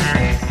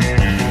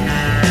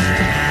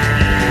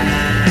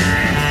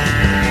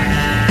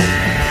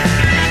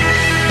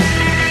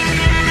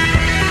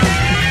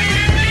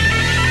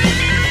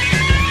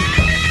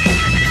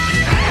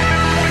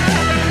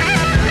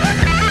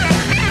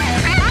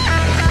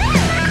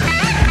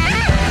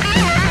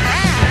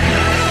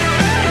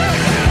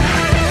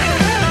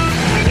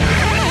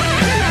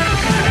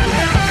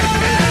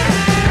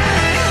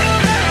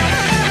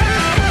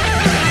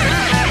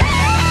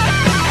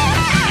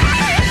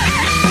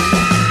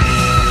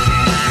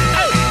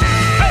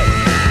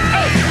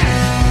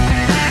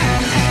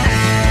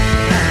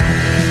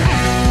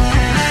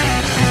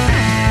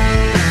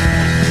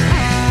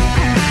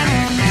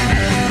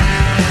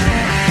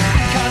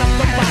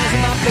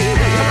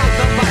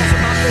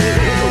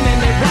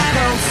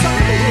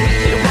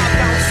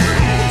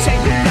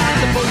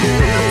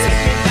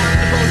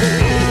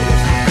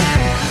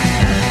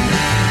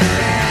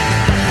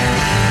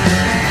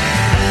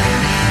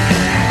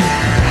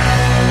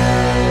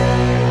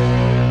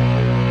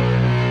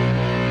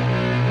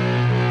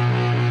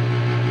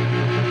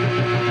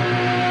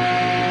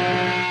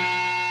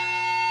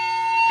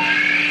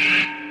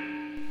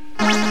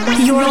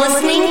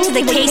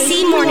 to the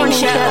KC Morning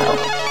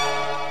Show.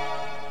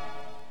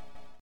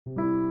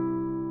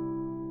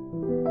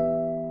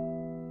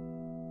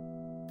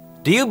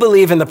 Do you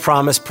believe in the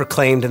promise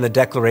proclaimed in the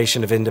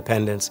Declaration of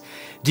Independence?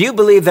 Do you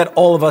believe that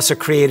all of us are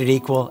created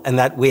equal and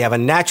that we have a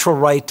natural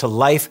right to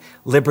life,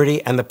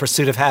 liberty, and the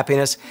pursuit of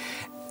happiness?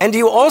 And do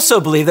you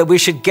also believe that we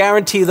should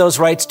guarantee those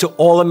rights to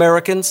all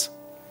Americans?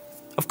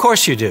 Of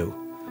course you do.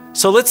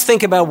 So let's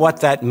think about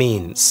what that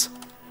means.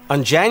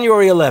 On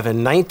January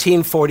 11,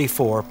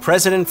 1944,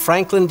 President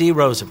Franklin D.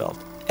 Roosevelt,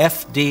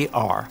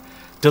 FDR,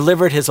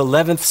 delivered his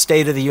 11th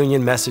State of the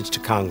Union message to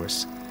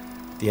Congress.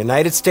 The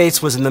United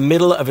States was in the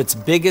middle of its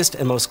biggest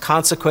and most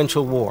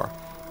consequential war,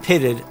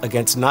 pitted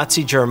against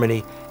Nazi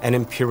Germany and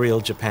Imperial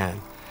Japan.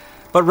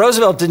 But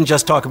Roosevelt didn't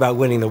just talk about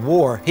winning the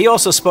war. He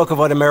also spoke of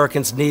what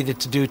Americans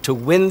needed to do to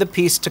win the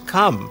peace to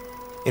come.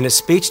 In his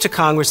speech to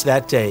Congress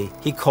that day,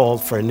 he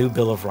called for a new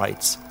Bill of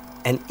Rights,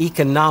 an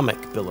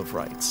economic Bill of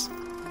Rights.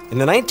 In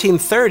the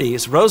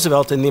 1930s,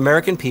 Roosevelt and the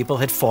American people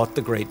had fought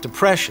the Great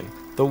Depression,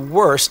 the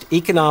worst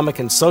economic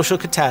and social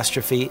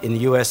catastrophe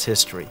in U.S.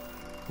 history.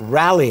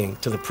 Rallying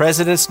to the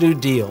President's New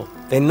Deal,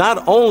 they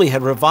not only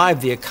had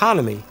revived the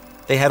economy,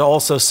 they had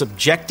also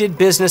subjected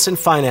business and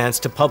finance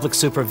to public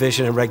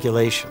supervision and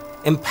regulation,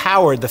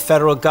 empowered the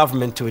federal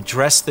government to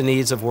address the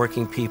needs of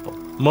working people,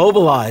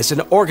 mobilized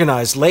and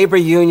organized labor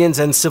unions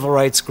and civil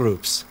rights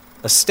groups,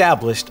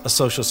 established a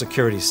social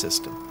security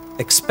system,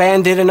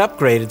 expanded and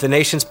upgraded the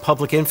nation's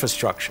public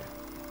infrastructure,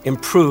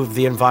 improved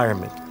the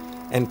environment,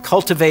 and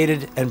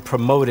cultivated and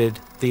promoted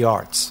the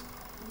arts.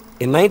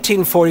 In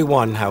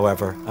 1941,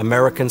 however,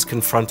 Americans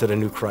confronted a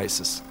new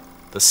crisis,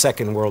 the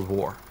Second World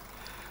War.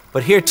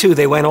 But here, too,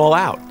 they went all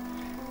out.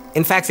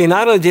 In fact, they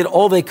not only did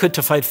all they could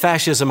to fight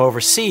fascism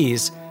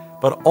overseas,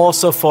 but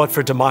also fought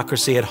for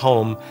democracy at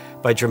home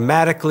by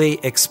dramatically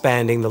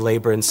expanding the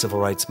labor and civil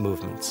rights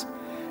movements.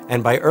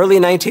 And by early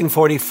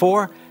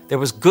 1944, there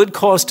was good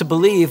cause to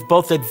believe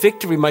both that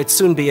victory might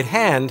soon be at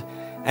hand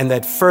and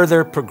that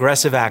further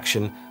progressive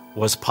action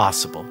was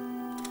possible.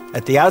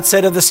 At the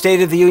outset of the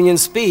State of the Union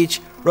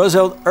speech,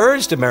 Roosevelt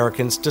urged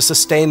Americans to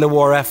sustain the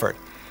war effort,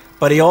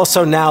 but he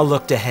also now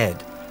looked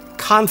ahead,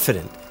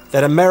 confident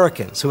that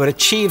Americans who had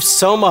achieved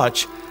so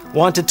much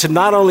wanted to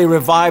not only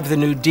revive the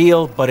New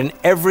Deal, but in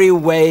every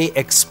way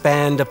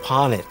expand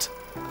upon it.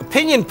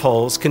 Opinion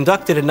polls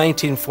conducted in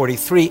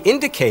 1943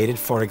 indicated,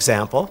 for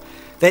example,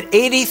 that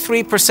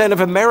 83% of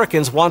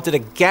Americans wanted a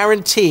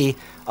guarantee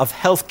of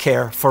health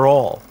care for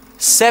all.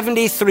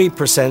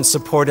 73%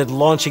 supported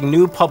launching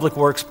new public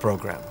works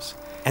programs,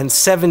 and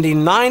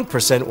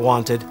 79%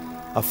 wanted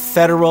a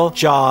federal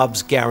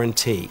jobs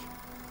guarantee.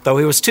 Though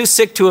he was too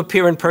sick to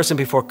appear in person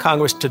before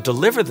Congress to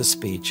deliver the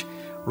speech,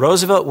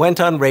 Roosevelt went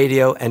on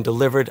radio and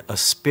delivered a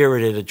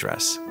spirited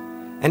address.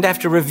 And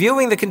after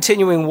reviewing the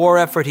continuing war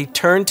effort, he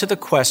turned to the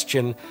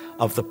question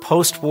of the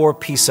post-war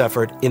peace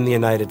effort in the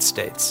United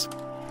States.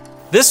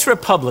 This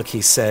republic,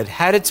 he said,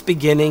 had its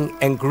beginning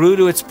and grew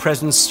to its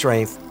present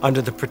strength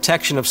under the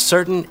protection of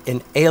certain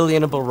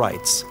inalienable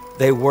rights.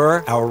 They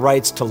were our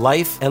rights to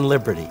life and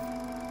liberty.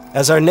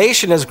 As our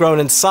nation has grown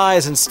in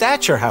size and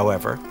stature,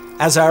 however,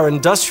 as our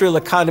industrial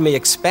economy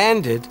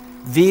expanded,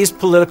 these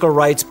political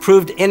rights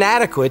proved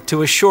inadequate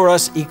to assure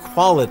us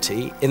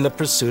equality in the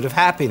pursuit of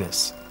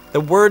happiness.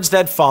 The words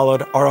that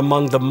followed are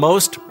among the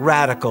most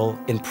radical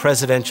in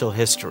presidential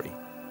history.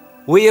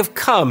 We have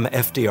come,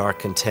 FDR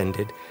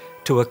contended,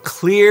 to a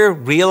clear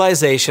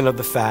realization of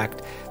the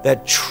fact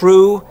that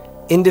true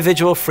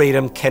individual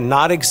freedom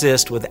cannot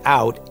exist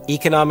without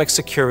economic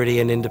security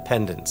and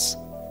independence.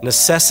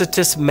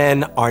 Necessitous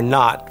men are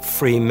not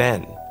free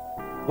men.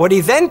 What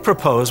he then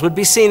proposed would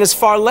be seen as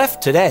far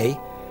left today,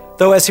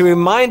 though as he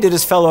reminded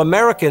his fellow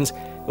Americans,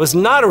 it was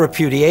not a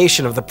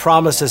repudiation of the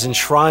promises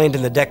enshrined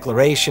in the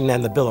Declaration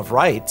and the Bill of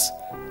Rights,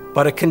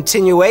 but a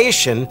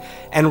continuation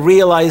and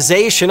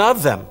realization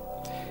of them.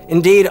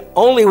 Indeed,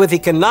 only with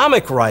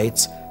economic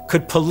rights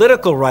could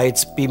political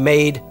rights be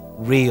made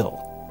real.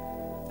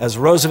 As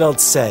Roosevelt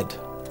said,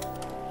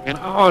 "In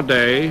our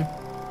day,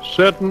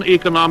 certain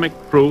economic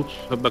truths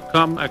have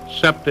become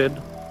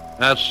accepted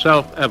as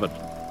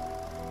self-evident.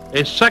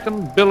 A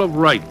second Bill of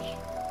Rights,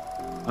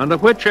 under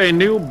which a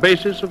new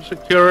basis of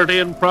security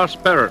and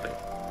prosperity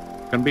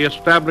can be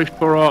established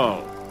for all,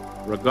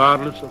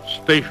 regardless of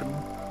station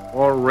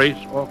or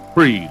race or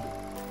creed."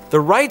 The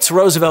rights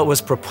Roosevelt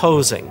was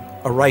proposing,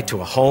 a right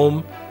to a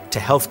home, to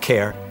health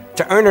care,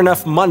 to earn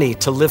enough money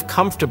to live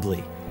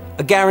comfortably,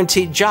 a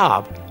guaranteed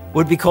job,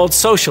 would be called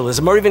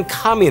socialism or even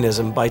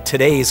communism by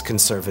today's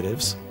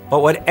conservatives. But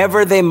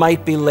whatever they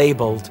might be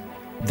labeled,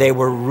 they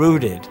were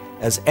rooted,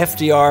 as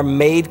FDR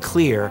made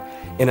clear,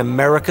 in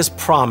America's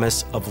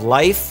promise of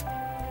life,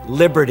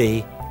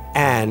 liberty,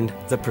 and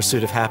the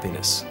pursuit of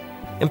happiness.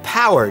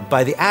 Empowered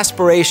by the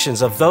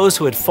aspirations of those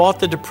who had fought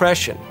the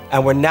Depression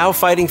and were now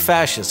fighting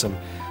fascism,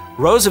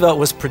 Roosevelt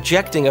was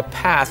projecting a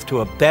path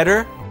to a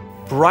better,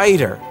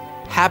 brighter,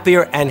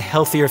 happier, and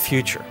healthier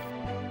future.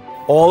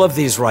 All of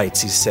these rights,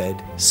 he said,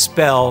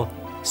 spell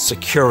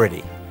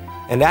security.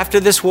 And after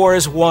this war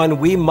is won,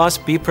 we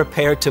must be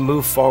prepared to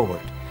move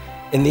forward.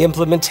 in the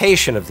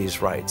implementation of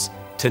these rights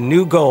to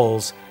new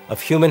goals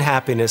of human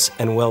happiness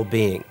and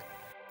well-being.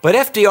 But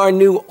FDR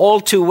knew all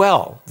too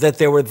well that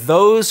there were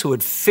those who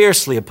would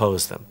fiercely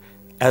oppose them,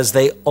 as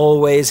they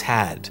always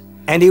had.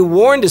 And he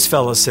warned his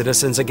fellow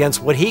citizens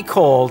against what he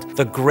called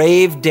the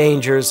grave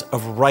dangers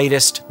of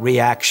rightist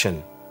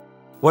reaction.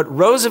 What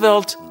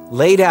Roosevelt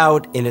laid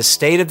out in his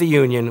State of the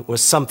Union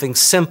was something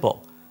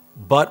simple,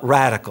 but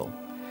radical.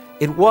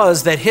 It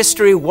was that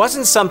history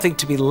wasn't something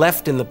to be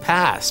left in the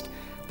past,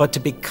 but to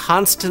be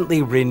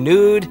constantly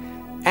renewed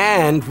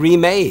and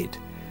remade.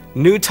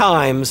 New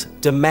times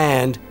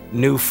demand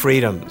new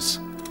freedoms.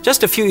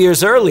 Just a few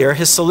years earlier,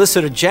 his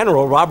Solicitor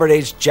General, Robert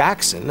H.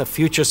 Jackson, a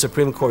future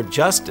Supreme Court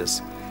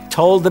justice,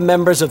 told the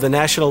members of the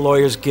National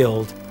Lawyers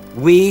Guild,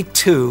 "We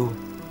too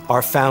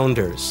are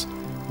founders.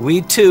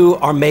 We too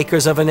are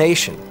makers of a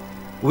nation.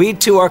 We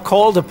too are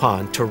called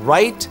upon to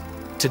write,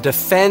 to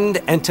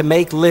defend, and to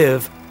make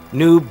live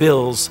new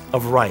bills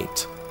of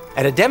right."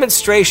 At a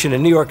demonstration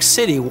in New York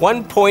City,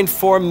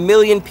 1.4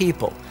 million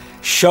people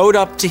showed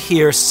up to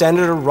hear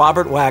Senator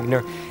Robert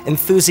Wagner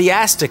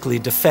enthusiastically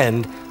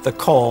defend the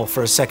call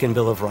for a second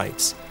Bill of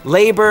Rights.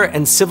 Labor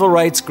and civil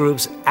rights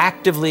groups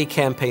actively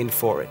campaigned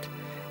for it.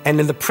 And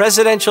in the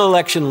presidential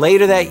election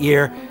later that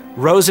year,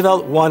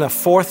 Roosevelt won a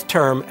fourth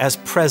term as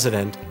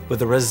president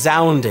with a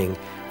resounding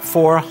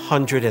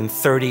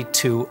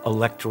 432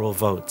 electoral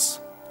votes.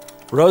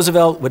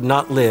 Roosevelt would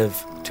not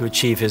live to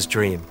achieve his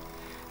dream.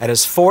 At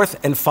his fourth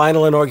and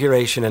final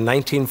inauguration in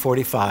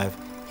 1945,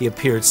 he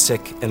appeared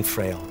sick and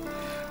frail.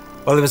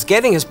 While he was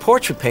getting his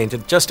portrait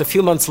painted just a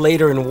few months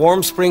later in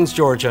Warm Springs,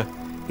 Georgia,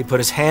 he put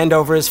his hand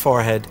over his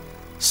forehead,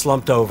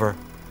 slumped over,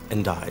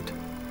 and died.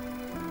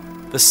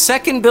 The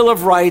second Bill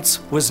of Rights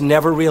was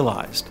never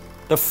realized.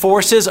 The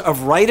forces of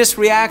rightist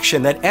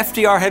reaction that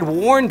FDR had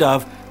warned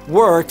of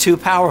were too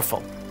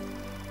powerful.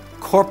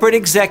 Corporate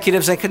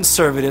executives and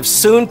conservatives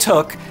soon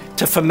took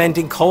to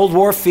fomenting Cold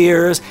War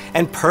fears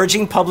and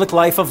purging public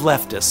life of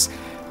leftists,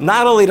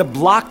 not only to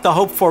block the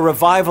hope for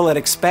revival and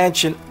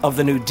expansion of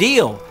the New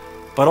Deal,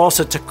 but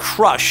also to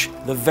crush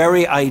the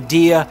very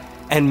idea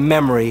and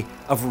memory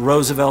of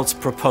Roosevelt's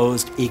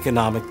proposed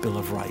economic Bill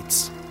of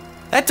Rights.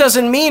 That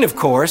doesn't mean, of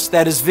course,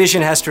 that his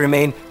vision has to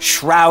remain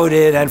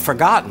shrouded and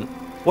forgotten.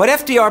 What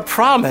FDR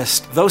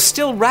promised, though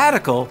still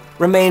radical,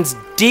 remains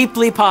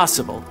deeply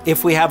possible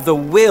if we have the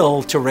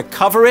will to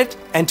recover it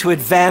and to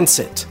advance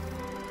it.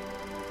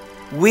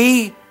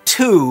 We,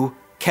 too,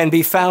 can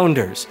be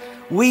founders.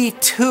 We,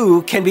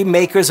 too, can be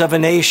makers of a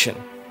nation.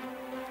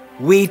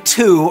 We,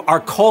 too, are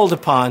called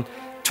upon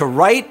to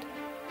write,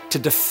 to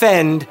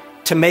defend,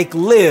 to make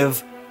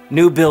live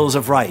new bills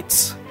of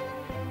rights.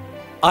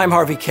 I'm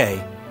Harvey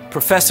Kaye,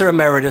 Professor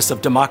Emeritus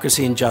of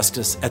Democracy and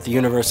Justice at the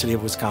University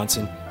of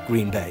Wisconsin,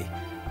 Green Bay,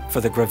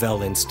 for the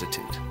Gravel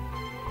Institute.